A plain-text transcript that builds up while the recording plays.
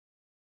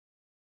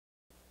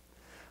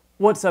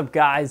What's up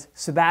guys,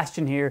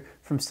 Sebastian here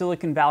from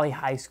Silicon Valley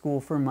High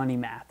School for Money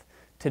Math.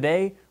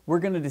 Today we're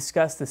going to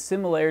discuss the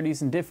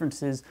similarities and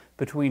differences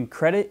between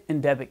credit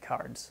and debit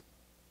cards.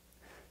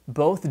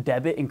 Both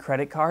debit and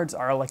credit cards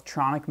are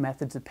electronic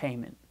methods of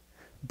payment,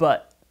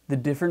 but the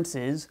difference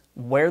is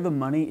where the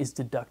money is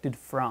deducted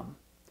from.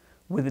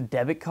 With a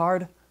debit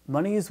card,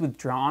 money is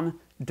withdrawn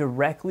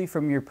directly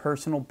from your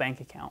personal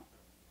bank account.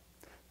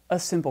 A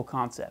simple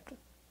concept.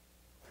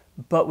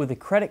 But with a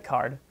credit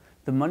card,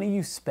 the money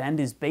you spend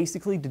is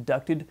basically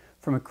deducted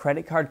from a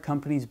credit card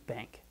company's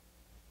bank.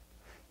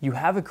 You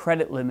have a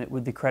credit limit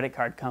with the credit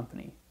card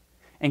company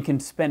and can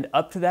spend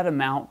up to that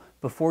amount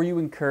before you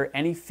incur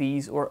any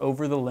fees or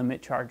over the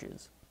limit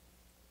charges.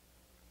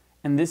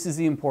 And this is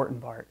the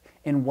important part.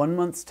 In 1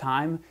 month's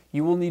time,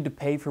 you will need to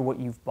pay for what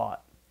you've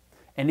bought.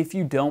 And if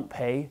you don't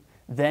pay,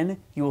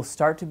 then you will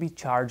start to be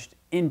charged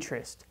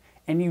interest,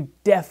 and you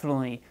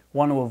definitely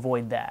want to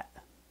avoid that.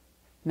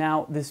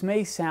 Now, this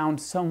may sound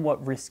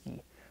somewhat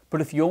risky, but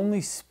if you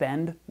only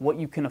spend what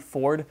you can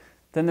afford,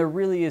 then there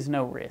really is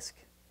no risk.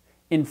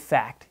 In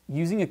fact,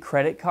 using a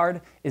credit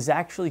card is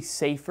actually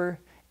safer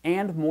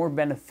and more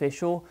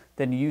beneficial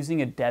than using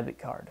a debit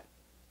card.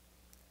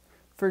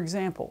 For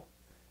example,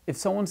 if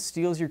someone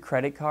steals your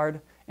credit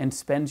card and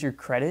spends your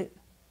credit,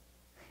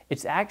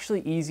 it's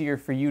actually easier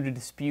for you to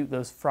dispute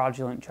those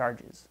fraudulent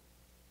charges.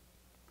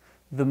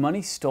 The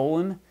money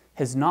stolen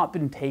has not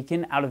been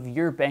taken out of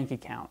your bank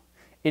account.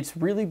 It's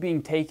really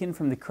being taken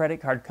from the credit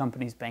card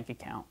company's bank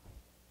account.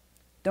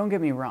 Don't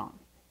get me wrong,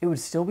 it would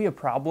still be a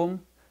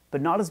problem,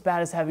 but not as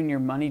bad as having your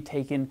money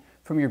taken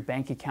from your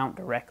bank account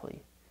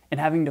directly and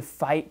having to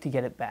fight to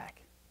get it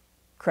back.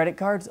 Credit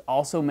cards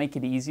also make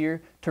it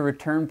easier to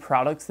return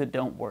products that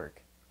don't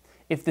work.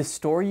 If the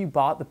store you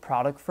bought the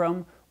product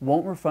from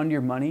won't refund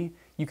your money,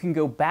 you can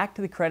go back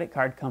to the credit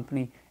card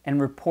company and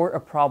report a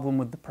problem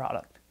with the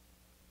product.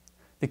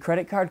 The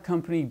credit card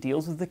company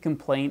deals with the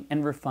complaint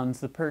and refunds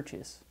the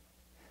purchase.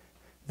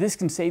 This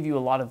can save you a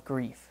lot of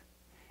grief,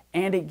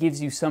 and it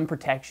gives you some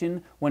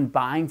protection when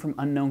buying from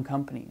unknown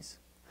companies.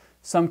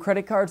 Some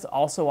credit cards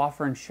also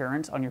offer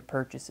insurance on your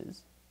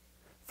purchases.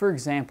 For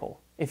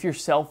example, if your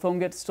cell phone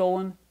gets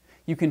stolen,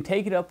 you can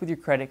take it up with your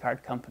credit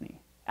card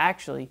company.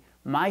 Actually,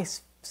 my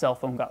cell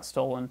phone got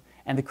stolen,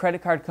 and the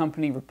credit card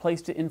company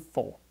replaced it in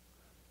full.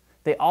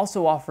 They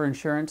also offer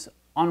insurance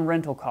on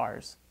rental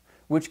cars,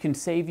 which can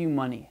save you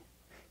money,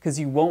 because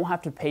you won't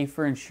have to pay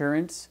for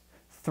insurance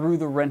through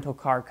the rental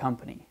car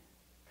company.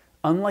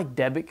 Unlike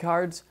debit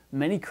cards,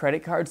 many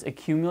credit cards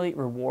accumulate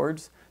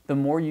rewards the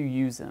more you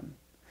use them.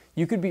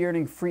 You could be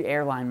earning free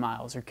airline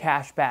miles or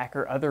cash back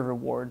or other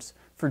rewards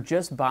for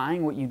just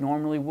buying what you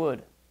normally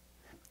would.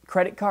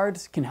 Credit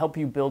cards can help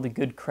you build a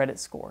good credit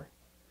score.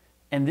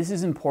 And this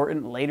is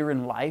important later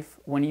in life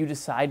when you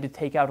decide to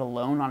take out a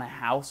loan on a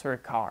house or a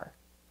car.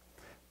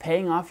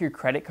 Paying off your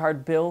credit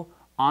card bill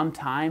on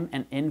time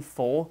and in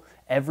full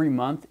every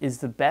month is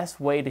the best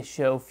way to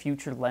show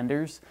future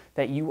lenders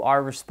that you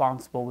are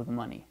responsible with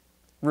money.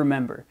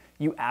 Remember,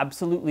 you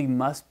absolutely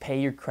must pay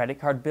your credit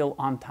card bill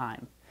on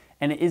time,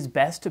 and it is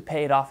best to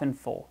pay it off in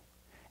full.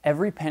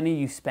 Every penny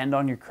you spend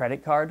on your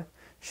credit card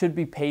should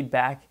be paid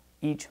back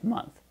each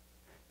month.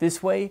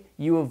 This way,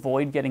 you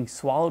avoid getting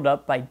swallowed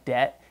up by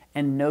debt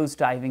and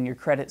nosediving your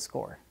credit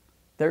score.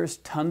 There's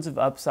tons of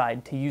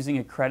upside to using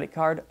a credit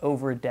card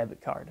over a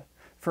debit card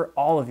for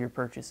all of your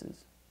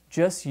purchases.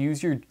 Just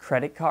use your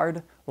credit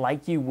card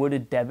like you would a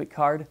debit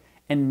card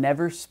and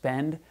never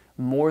spend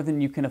more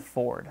than you can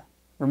afford.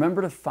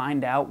 Remember to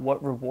find out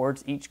what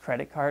rewards each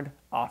credit card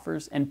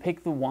offers and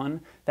pick the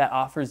one that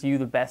offers you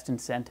the best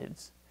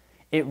incentives.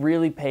 It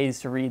really pays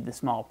to read the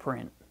small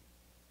print.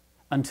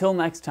 Until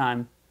next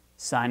time,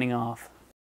 signing off.